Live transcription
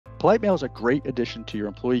Polite Mail is a great addition to your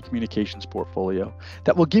employee communications portfolio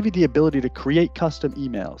that will give you the ability to create custom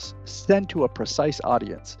emails, send to a precise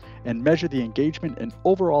audience, and measure the engagement and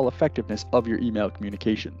overall effectiveness of your email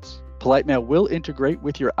communications. Polite Mail will integrate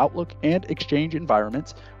with your Outlook and Exchange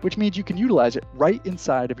environments, which means you can utilize it right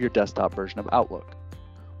inside of your desktop version of Outlook,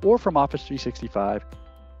 or from Office 365,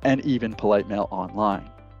 and even Polite Mail Online.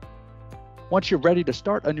 Once you're ready to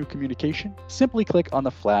start a new communication, simply click on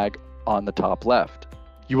the flag on the top left.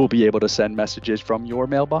 You will be able to send messages from your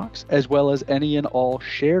mailbox, as well as any and all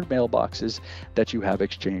shared mailboxes that you have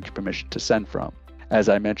Exchange permission to send from. As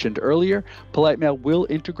I mentioned earlier, Polite Mail will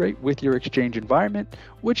integrate with your Exchange environment,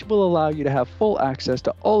 which will allow you to have full access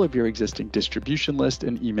to all of your existing distribution list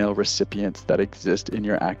and email recipients that exist in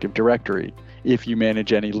your Active Directory. If you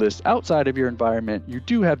manage any lists outside of your environment, you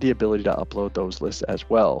do have the ability to upload those lists as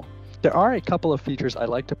well. There are a couple of features I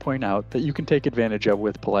like to point out that you can take advantage of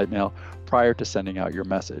with Polite Mail prior to sending out your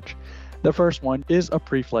message. The first one is a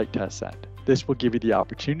pre-flight test send. This will give you the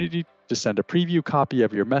opportunity to send a preview copy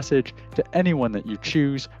of your message to anyone that you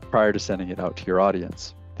choose prior to sending it out to your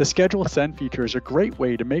audience. The schedule send feature is a great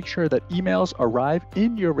way to make sure that emails arrive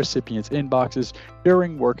in your recipients' inboxes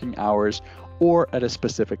during working hours or at a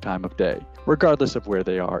specific time of day, regardless of where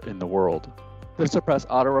they are in the world. The suppress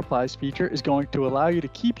auto replies feature is going to allow you to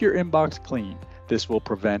keep your inbox clean. This will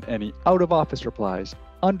prevent any out-of-office replies,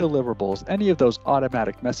 undeliverables, any of those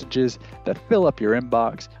automatic messages that fill up your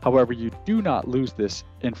inbox. However, you do not lose this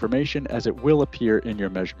information as it will appear in your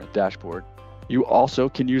measurement dashboard. You also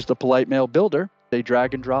can use the Polite Mail Builder, a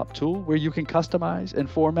drag and drop tool where you can customize and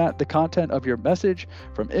format the content of your message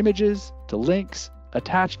from images to links,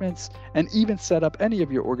 attachments, and even set up any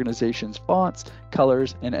of your organization's fonts,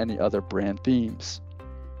 colors, and any other brand themes.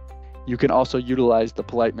 You can also utilize the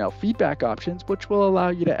Polite Mail feedback options, which will allow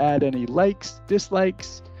you to add any likes,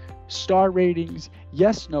 dislikes, star ratings,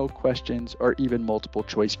 yes/no questions, or even multiple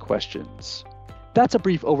choice questions. That's a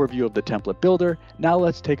brief overview of the template builder. Now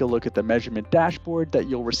let's take a look at the measurement dashboard that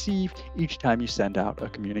you'll receive each time you send out a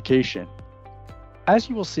communication. As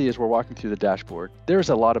you will see as we're walking through the dashboard, there's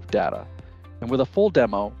a lot of data. And with a full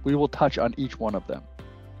demo, we will touch on each one of them.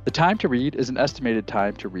 The time to read is an estimated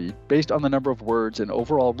time to read based on the number of words and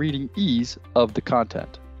overall reading ease of the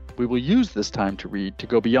content. We will use this time to read to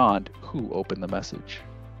go beyond who opened the message.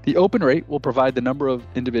 The open rate will provide the number of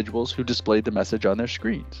individuals who displayed the message on their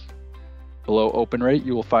screens. Below open rate,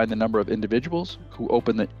 you will find the number of individuals who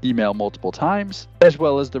opened the email multiple times, as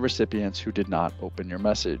well as the recipients who did not open your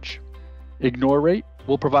message. Ignore rate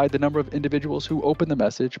will provide the number of individuals who opened the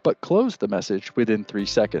message but closed the message within 3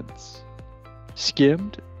 seconds.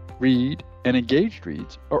 Skimmed, read, and engaged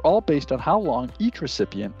reads are all based on how long each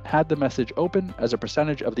recipient had the message open as a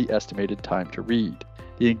percentage of the estimated time to read.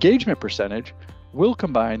 The engagement percentage will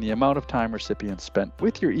combine the amount of time recipients spent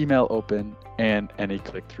with your email open and any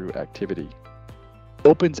click-through activity.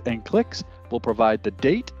 Opens and clicks will provide the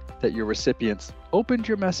date that your recipients opened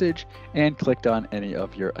your message and clicked on any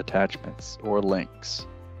of your attachments or links.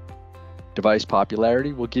 Device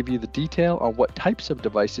popularity will give you the detail on what types of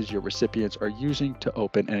devices your recipients are using to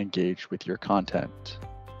open and engage with your content.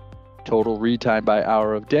 Total read time by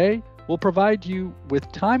hour of day will provide you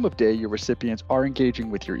with time of day your recipients are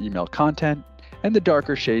engaging with your email content, and the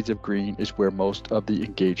darker shades of green is where most of the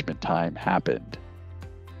engagement time happened.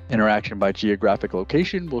 Interaction by geographic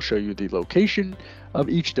location will show you the location of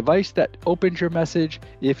each device that opens your message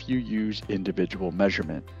if you use individual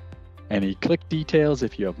measurement. Any click details,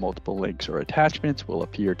 if you have multiple links or attachments, will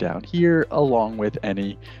appear down here, along with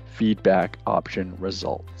any feedback option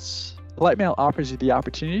results. Polite Mail offers you the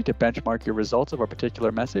opportunity to benchmark your results of a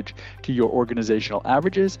particular message to your organizational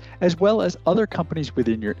averages, as well as other companies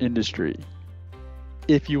within your industry.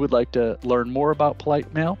 If you would like to learn more about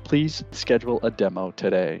Polite Mail, please schedule a demo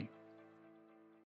today.